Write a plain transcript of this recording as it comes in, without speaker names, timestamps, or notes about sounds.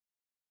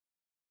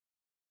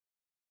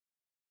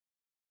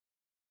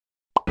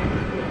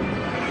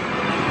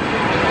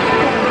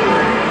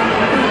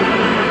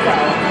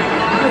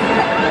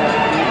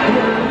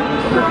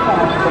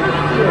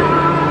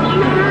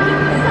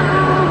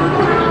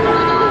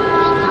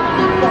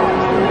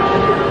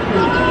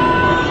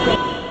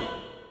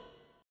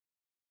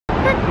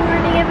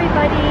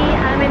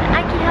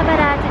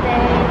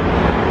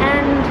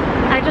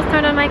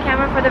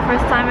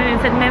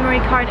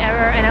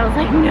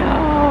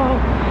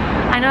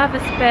have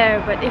a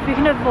spare, but if you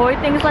can avoid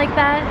things like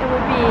that, it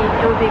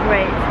would be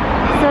great.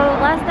 So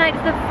last night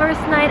is the first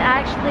night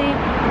I actually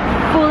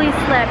fully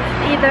slept.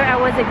 Either I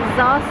was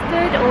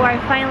exhausted or I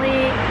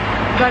finally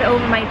got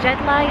over my jet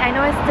lag. I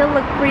know I still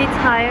look pretty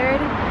tired.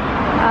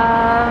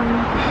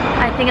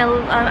 I think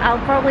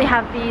I'll probably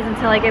have these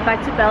until I get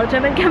back to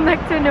Belgium and come back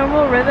to a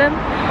normal rhythm.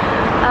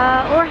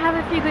 Or have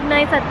a few good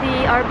nights at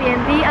the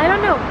Airbnb. I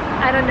don't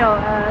know.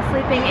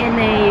 Sleeping in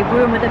a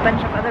room with a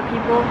bunch of other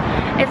people,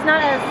 it's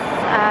not as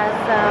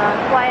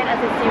quiet as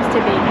it seems to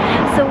be.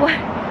 So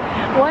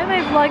why am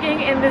I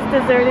vlogging in this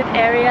deserted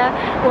area?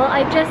 Well,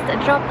 I just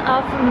dropped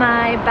off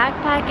my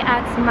backpack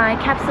at my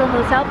capsule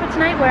hotel for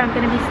tonight, where I'm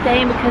going to be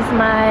staying because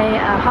my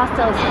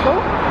hostel is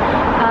full.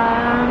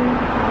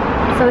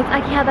 So it's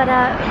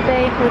Akihabara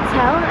Bay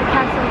Hotel, a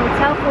capsule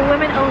hotel for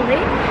women only.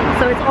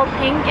 So it's all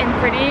pink and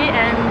pretty,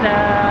 and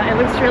it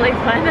looks really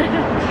fun.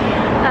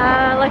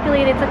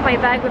 Luckily they took my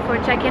bag before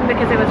check-in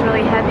because it was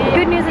really heavy.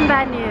 Good news and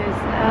bad news.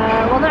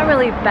 Well, not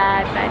really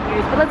bad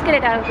news, but let's get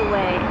it out of the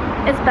way.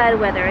 It's bad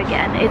weather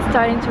again. It's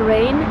starting to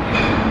rain.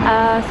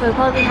 So we'll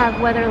probably have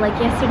weather like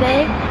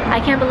yesterday. I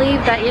can't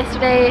believe that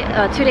yesterday,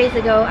 2 days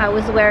ago, I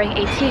was wearing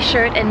a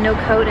t-shirt and no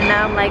coat, and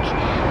now I'm like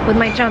with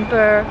my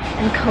jumper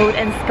and coat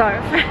and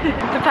scarf.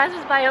 The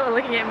passers-by are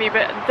looking at me,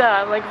 but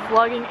duh, I'm like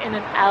vlogging in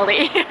an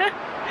alley.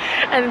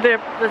 And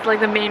there's like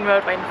the main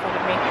road right in front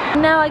of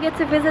me. Now I get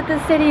to visit the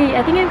city.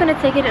 I think I'm gonna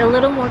take it a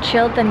little more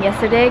chilled than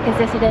yesterday, because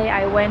yesterday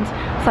I went,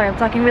 sorry I'm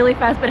talking really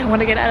fast but I want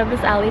to get out of this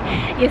alley.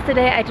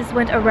 Yesterday I just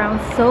went around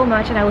so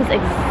much and I was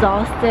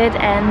exhausted,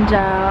 and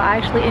I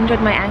actually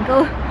injured my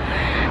ankle.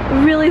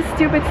 Really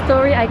stupid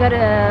story. I got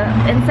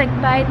an insect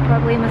bite,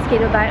 probably a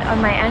mosquito bite,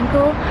 on my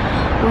ankle,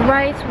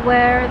 right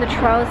where the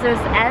trousers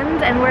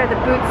end and where the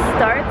boot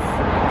starts.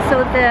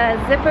 So the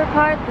zipper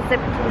part, the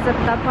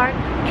zipped up part,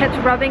 kept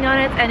rubbing on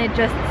it, and it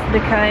just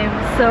became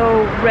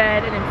so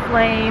red and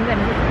inflamed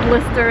and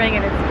blistering,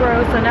 and it's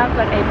gross. So now I've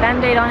got a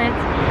band-aid on it,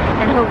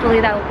 and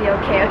hopefully that will be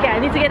okay. Okay, I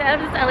need to get out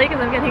of this alley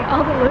because I'm getting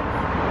all the looks.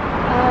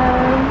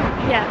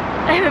 Yeah,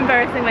 I'm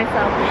embarrassing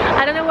myself.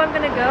 I don't know where I'm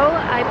gonna go.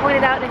 I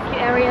pointed out a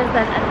few areas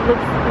that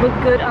look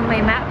good on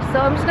my map, so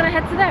I'm just gonna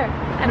head to there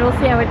and we'll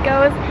see how it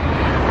goes.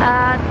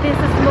 This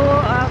is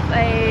more of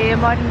a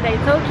modern day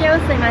Tokyo,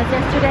 same as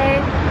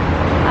yesterday.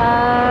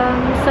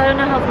 So I don't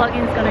know how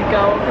vlogging is gonna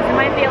go, because there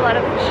might be a lot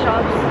of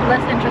shops,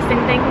 less interesting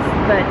things,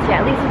 but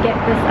yeah, at least you get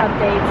this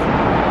update.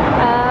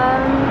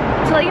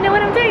 So let you know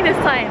what I'm doing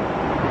this time.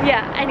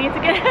 Yeah, I need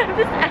to get out of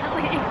this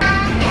alley.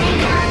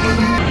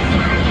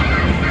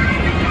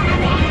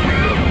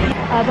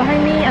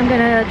 Behind me, I'm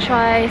gonna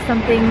try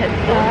something at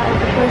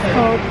a place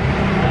called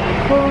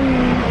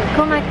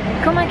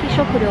Komaki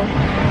Shokudo,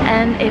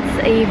 and it's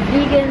a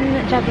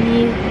vegan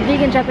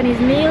Japanese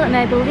meal, and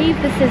I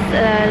believe this is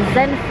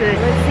Zen food.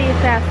 Let's see if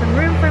they have some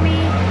room for me,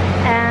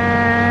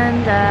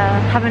 and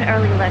have an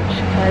early lunch,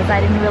 because I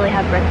didn't really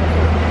have breakfast.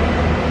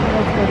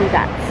 Let's go do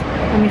that.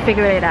 Let me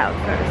figure it out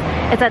first.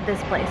 It's at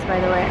this place, by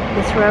the way,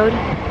 this road.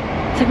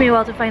 It took me a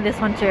while to find this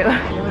one too.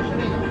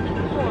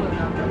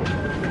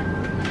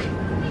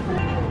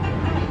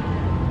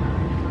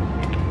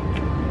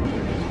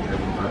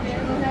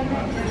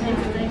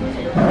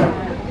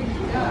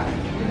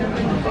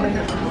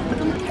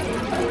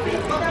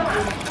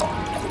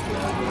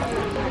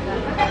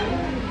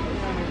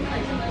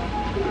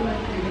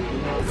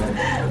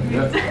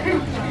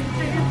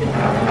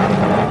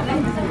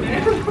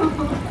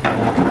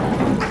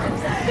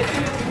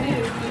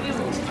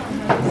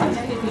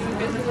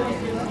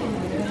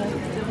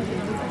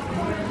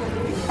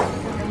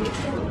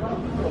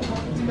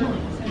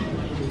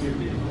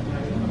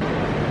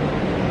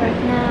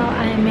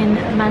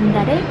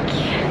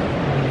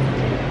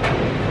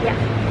 Yeah,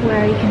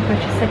 where you can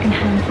purchase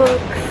secondhand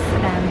books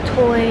and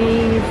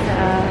toys,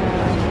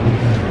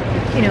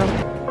 you know.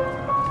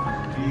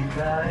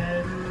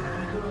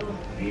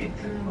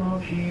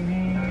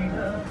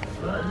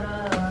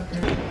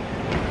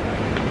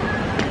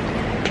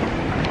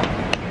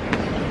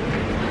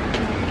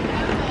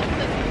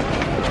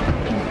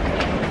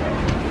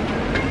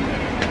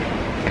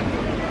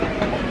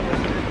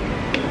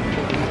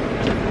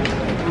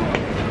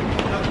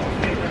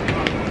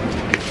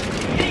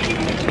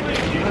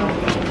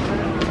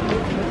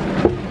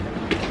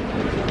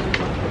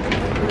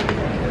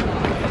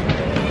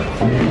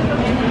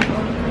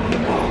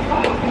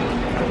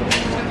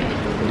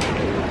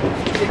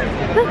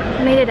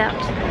 Made it out.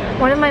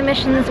 One of my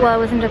missions while I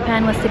was in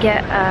Japan was to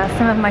get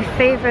some of my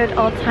favorite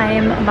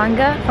all-time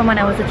manga from when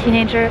I was a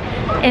teenager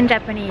in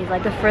Japanese,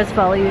 like the first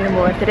volume,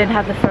 or if they didn't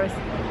have the first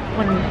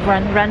one,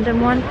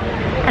 random one.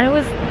 And it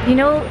was, you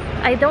know,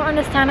 I don't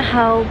understand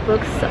how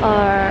books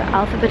are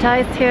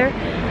alphabetized here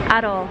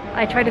at all.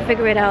 I tried to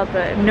figure it out,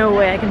 but no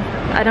way.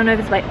 I don't know if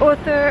it's by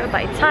author, or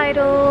by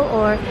title,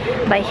 or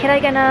by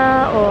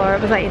hiragana, or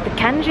by the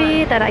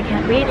kanji that I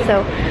can't read.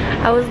 So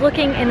I was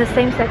looking in the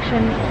same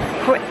section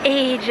for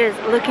ages,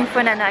 looking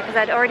for Nana, because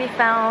I'd already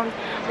found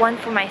one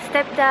for my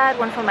stepdad,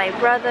 one for my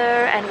brother,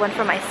 and one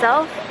for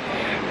myself.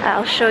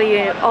 I'll show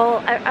you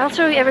all. I'll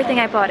show you everything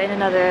I bought in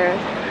another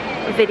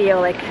video,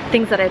 like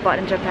things that I bought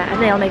in Japan,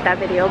 and then I'll make that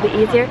video, it'll be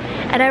easier.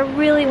 And I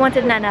really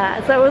wanted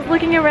Nana, so I was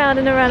looking around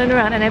and around and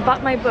around, and I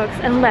bought my books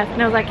and left,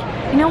 and I was like,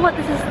 you know what,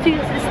 this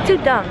is too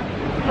dumb.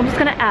 I'm just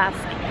gonna ask.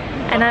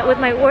 And with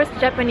my worst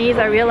Japanese,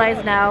 I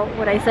realize now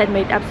what I said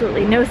made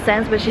absolutely no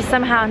sense, but she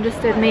somehow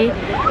understood me.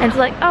 And she's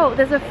like, oh,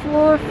 there's a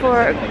floor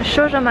for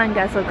shoujo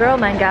manga, so girl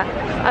manga,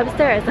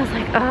 upstairs. I was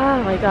like,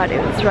 oh my god, it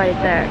was right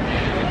there.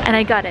 And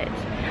I got it.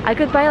 I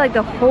could buy like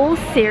the whole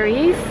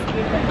series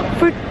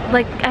for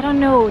like, I don't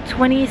know,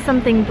 20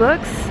 something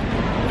books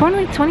for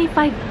only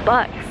 25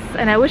 bucks.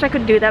 And I wish I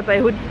could do that, but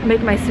it would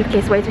make my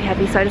suitcase way too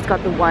heavy, so I just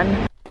got the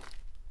one.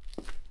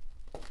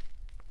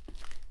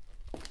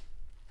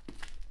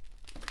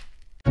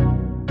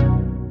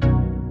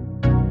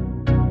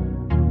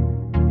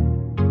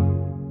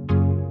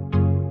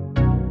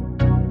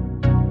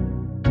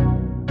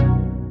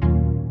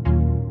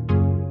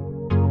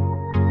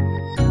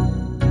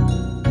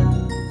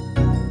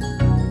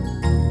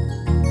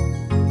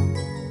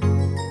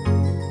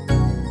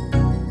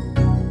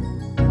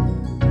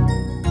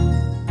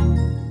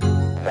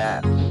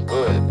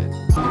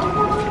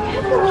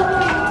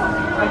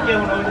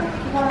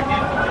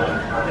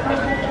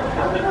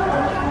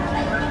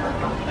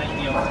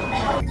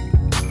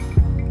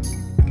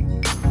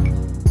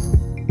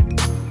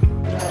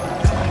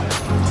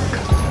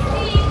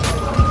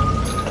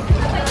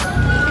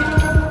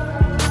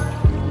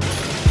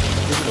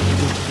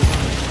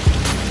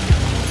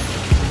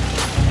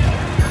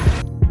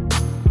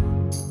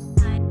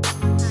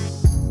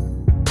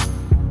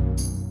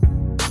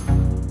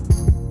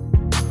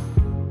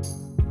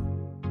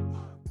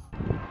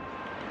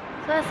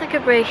 So let's take a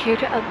break here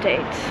to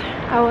update.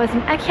 I was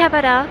in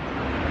Akihabara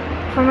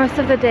for most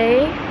of the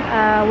day,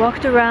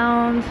 walked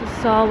around,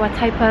 saw what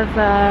type of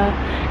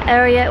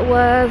area it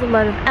was, a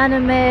lot of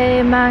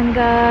anime,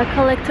 manga,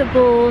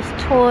 collectibles,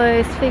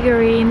 toys,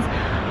 figurines,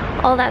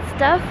 all that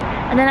stuff.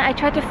 And then I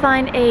tried to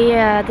find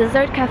a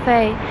dessert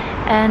cafe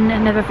and I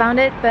never found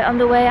it, but on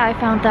the way I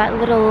found that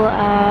little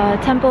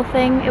temple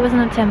thing. It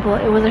wasn't a temple,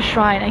 it was a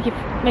shrine. I keep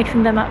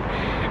mixing them up.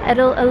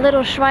 A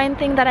little shrine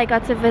thing that I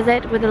got to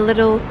visit with a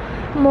little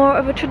more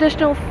of a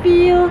traditional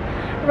feel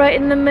right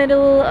in the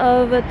middle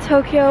of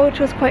Tokyo, which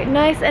was quite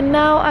nice. And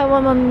now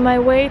I'm on my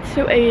way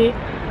to a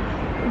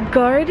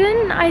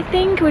garden, I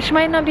think, which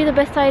might not be the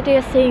best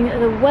idea seeing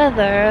the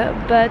weather,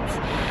 but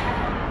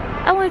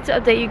I wanted to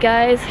update you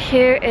guys.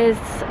 Here is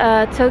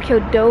Tokyo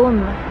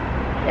Dome.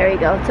 There you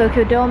go,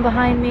 Tokyo Dome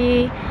behind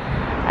me.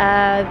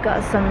 I've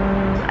got some,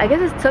 I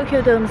guess it's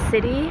Tokyo Dome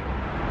City.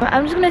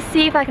 I'm just gonna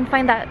see if I can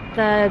find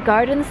the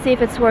garden, see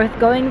if it's worth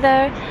going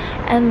there,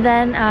 and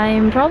then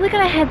I'm probably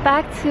gonna head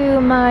back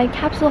to my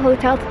capsule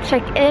hotel to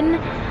check in,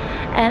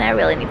 and I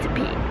really need to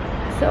pee,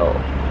 so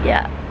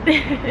yeah.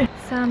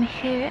 So I'm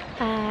here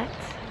at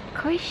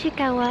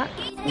Koishikawa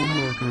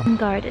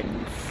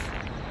Gardens,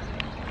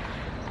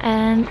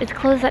 and it's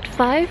closed at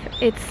 5.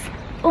 It's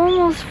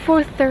almost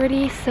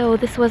 4:30, so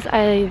this was,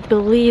 I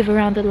believe,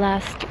 around the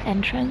last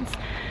entrance.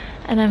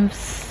 And I'm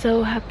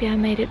so happy I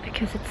made it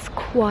because it's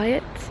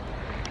quiet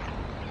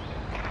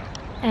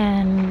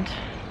and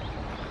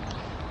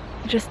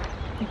just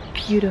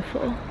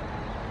beautiful.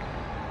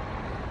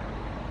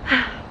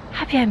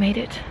 Happy I made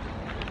it.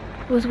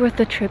 It was worth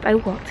the trip. I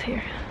walked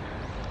here.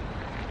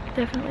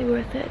 Definitely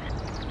worth it.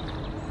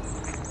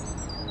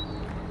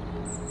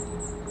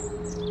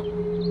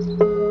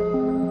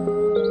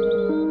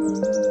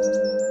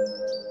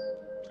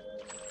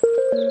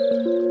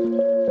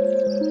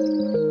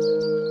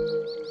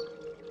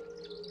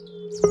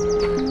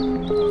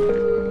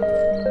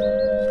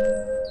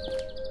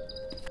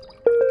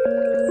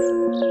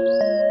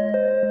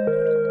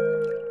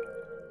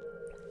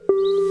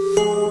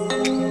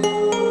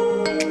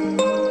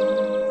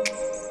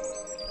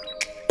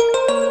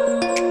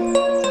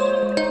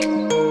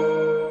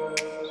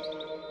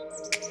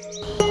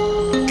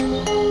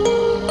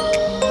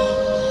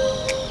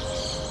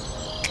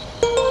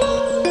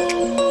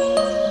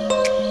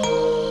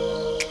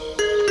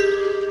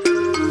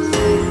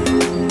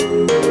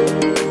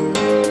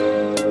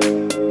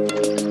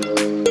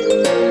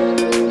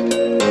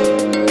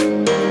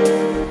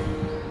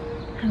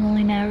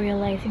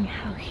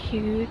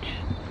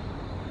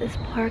 This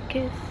park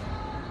is,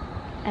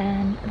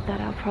 and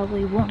that I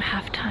probably won't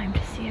have time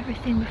to see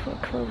everything before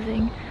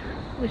closing,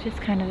 which is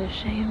kind of a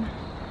shame.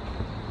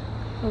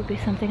 It will be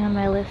something on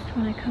my list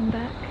when I come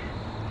back.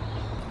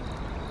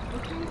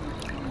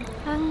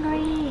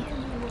 Hungry!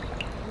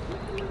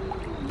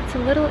 It's a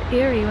little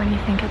eerie when you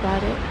think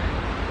about it.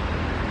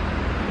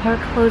 The park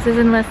closes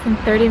in less than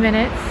 30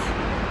 minutes.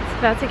 It's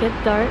about to get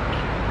dark.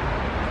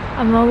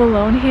 I'm all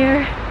alone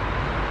here.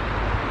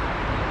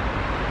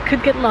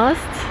 Could get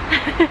lost.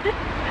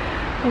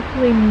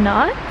 Hopefully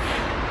not.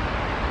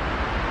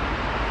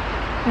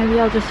 Maybe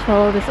I'll just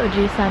follow this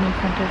Oji-san in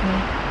front of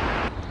me.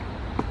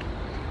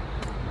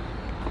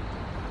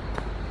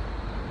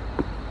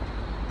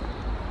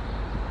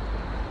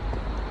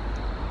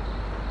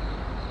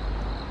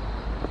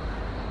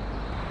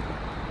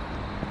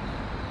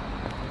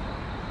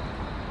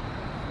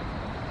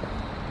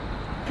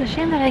 a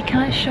shame that I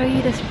can't show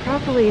you this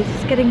properly. It's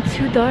just getting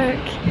too dark.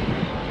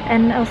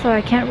 And also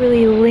I can't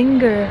really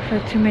linger for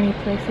too many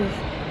places.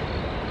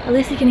 At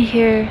least you can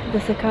hear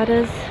the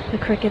cicadas, the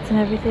crickets and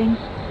everything.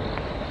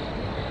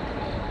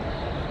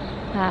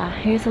 Ah,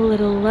 here's a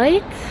little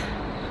light.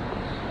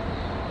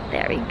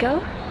 There we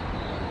go.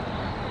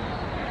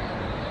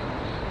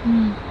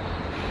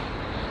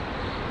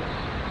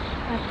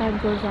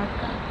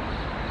 Osaka.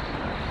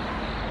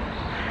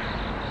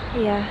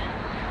 Yeah,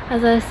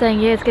 as I was saying,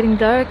 yeah, it's getting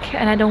dark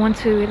and I don't want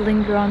to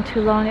linger on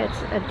too long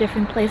at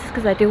different places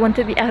because I do want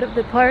to be out of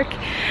the park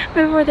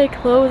before they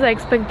close. I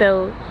expect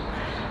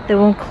they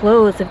won't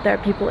close if there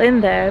are people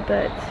in there,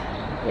 but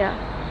yeah.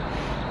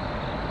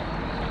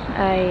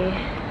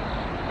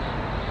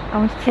 I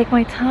want to take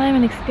my time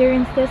and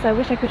experience this. I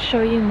wish I could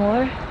show you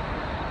more,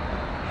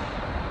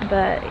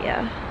 but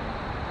yeah.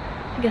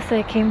 I guess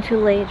I came too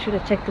late. Should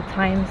have checked the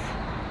times.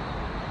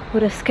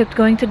 Would have skipped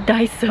going to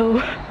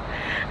Daiso.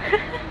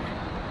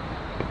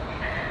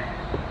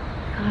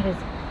 God,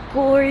 it's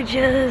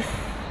gorgeous.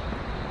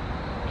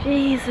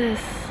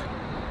 Jesus.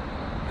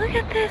 Look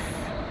at this.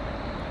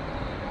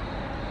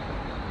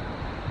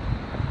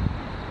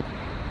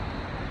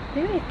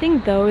 The only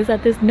thing though is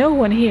that there's no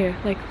one here.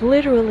 Like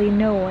literally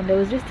no one. There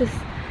was just this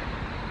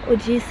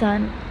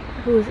Oji-san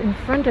who was in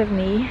front of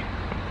me.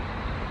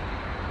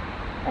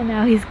 And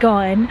now he's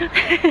gone.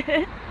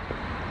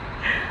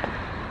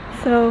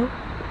 So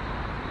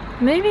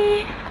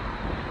maybe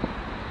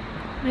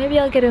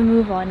I'll get a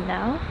move on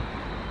now.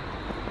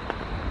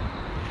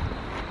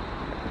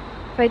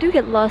 If I do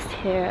get lost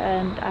here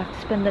and I have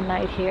to spend the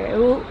night here,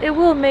 it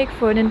will make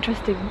for an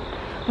interesting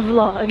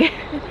vlog.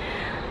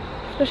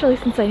 Especially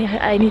since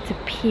I need to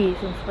pee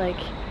since like,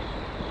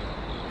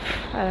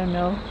 I don't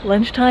know,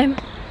 lunchtime.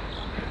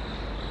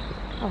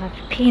 I'll have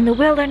to pee in the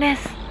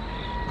wilderness.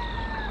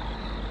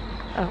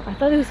 Oh, I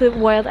thought it was a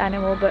wild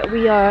animal, but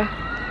we are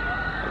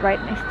right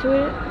next to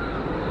it.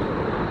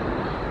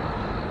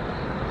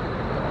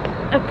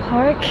 A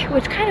park,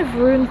 which kind of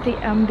ruins the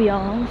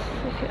ambiance,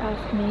 if you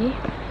ask me.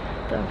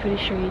 Though I'm pretty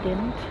sure you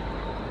didn't.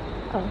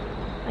 Oh,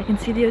 I can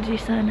see the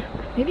Oji-san.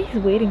 Maybe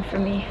he's waiting for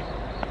me.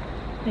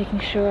 Making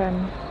sure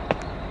I'm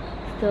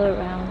still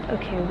around.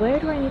 Okay, where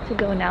do I need to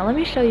go now? Let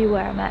me show you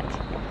where I'm at.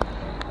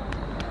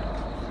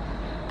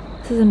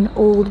 This is an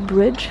old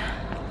bridge.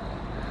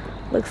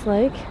 Looks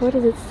like. What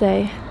does it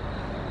say?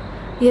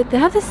 Yeah, they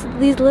have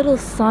these little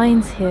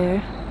signs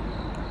here.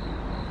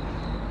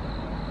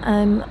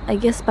 I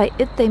guess by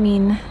it they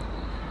mean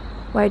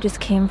where I just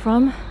came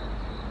from.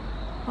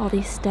 All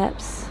these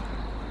steps.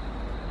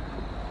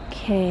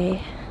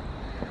 Okay.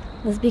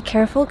 Let's be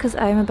careful because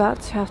I'm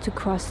about to have to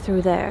cross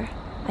through there,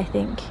 I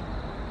think.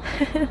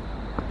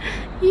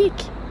 Eek.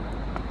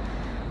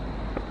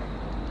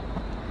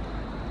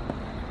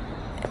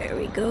 There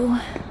we go.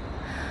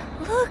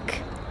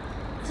 Look!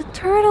 There's a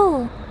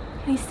turtle!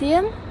 Can you see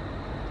him?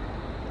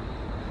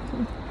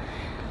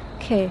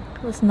 Okay,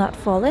 let's not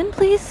fall in,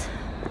 please.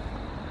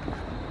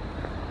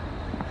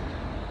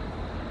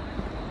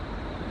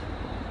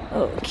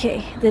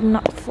 Okay, did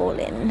not fall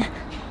in.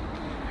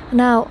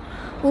 Now,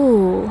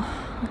 ooh,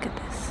 look at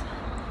this.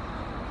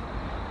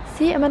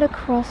 See, I'm at a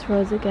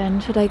crossroads again.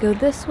 Should I go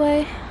this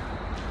way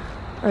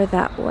or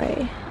that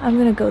way? I'm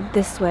gonna go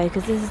this way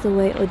because this is the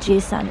way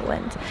Oji-san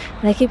went.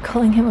 And I keep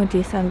calling him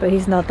Oji-san, but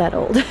he's not that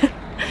old.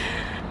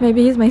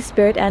 Maybe he's my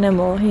spirit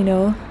animal, you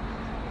know?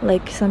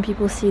 Like some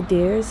people see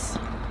deers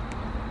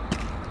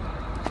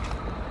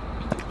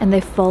and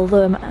they follow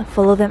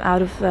them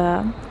out of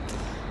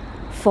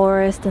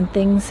forest and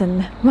things,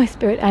 and my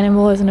spirit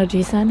animal is an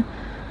Oji-san.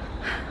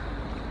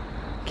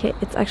 Okay,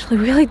 it's actually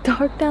really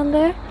dark down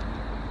there.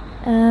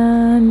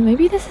 And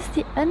maybe this is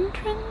the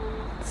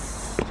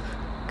entrance?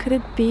 Could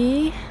it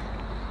be?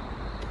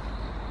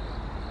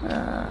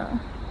 I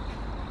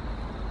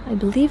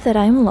believe that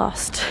I'm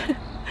lost.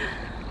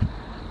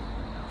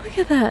 Look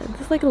at that,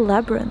 it's like a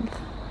labyrinth.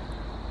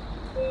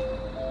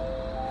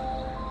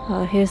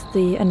 Oh, here's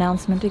the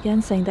announcement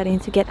again saying that I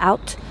need to get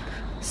out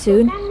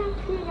soon.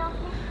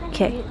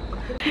 Okay.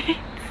 This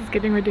is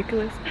getting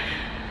ridiculous.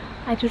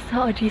 I just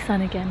saw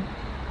Oji-san again.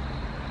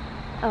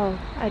 Oh,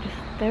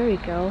 there we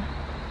go.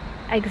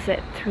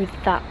 Exit through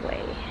that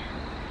way.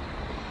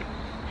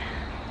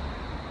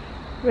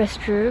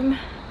 Restroom.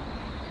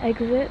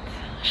 Exit.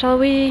 Shall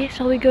we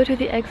go to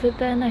the exit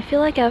then? I feel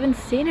like I haven't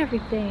seen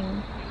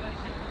everything.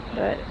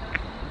 But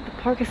the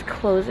park is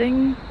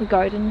closing. The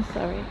gardens,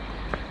 sorry,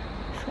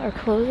 are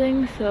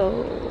closing,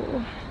 so...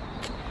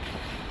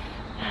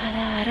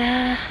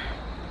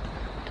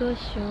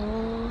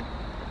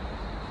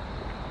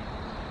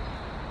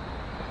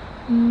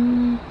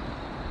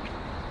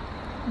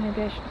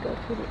 Maybe I should go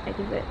through the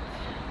exit.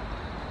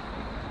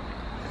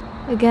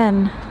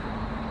 Again,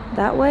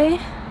 that way?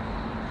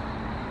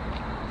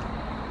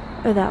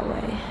 Or that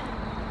way?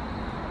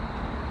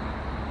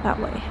 That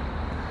way.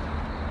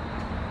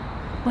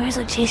 Where's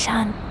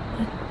Oji-san?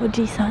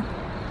 Oji-san?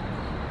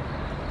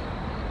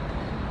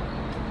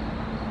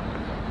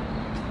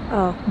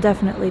 Oh,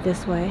 definitely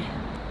this way.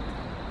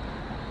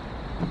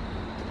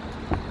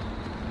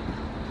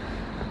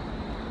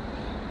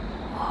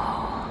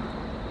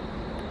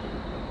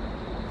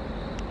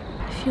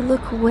 if you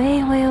look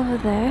way over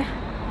there,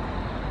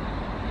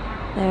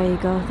 there you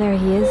go, there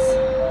he is.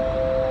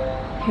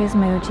 Here's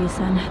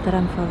Miyajima that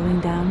I'm following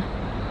down.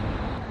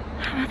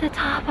 I'm at the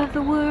top of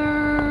the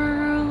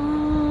world.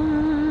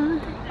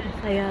 Yes,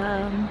 I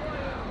am.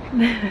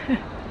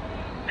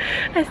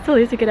 I still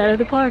need to get out of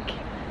the park.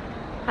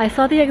 I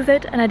saw the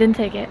exit and I didn't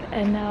take it,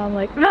 and now I'm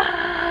like,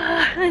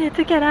 I need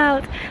to get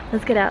out.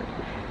 Let's get out.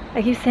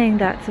 I keep saying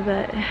that,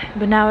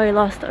 but now I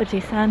lost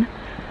Oji-san,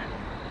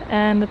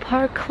 and the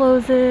park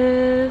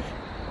closes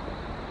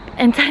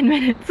in 10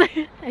 minutes.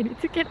 I need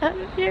to get out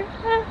of here.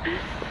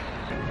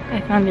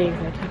 I found the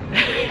exit.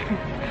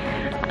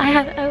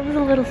 I was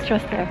a little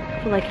stressed there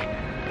for like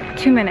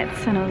 2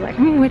 minutes, and I was like,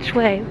 which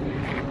way?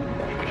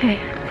 Okay,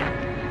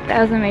 that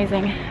was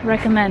amazing.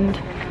 Recommend.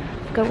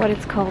 Forgot what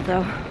it's called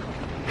though.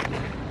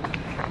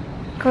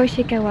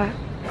 Koishikawa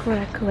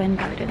Korakuen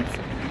Gardens.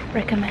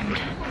 Recommend.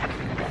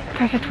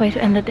 Perfect way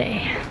to end the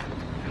day.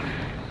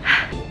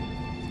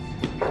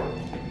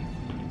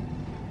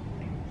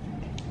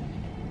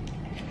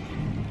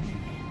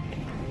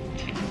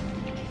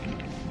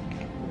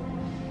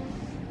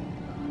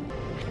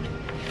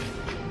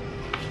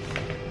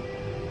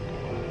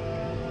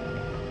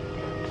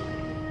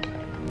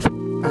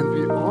 And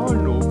we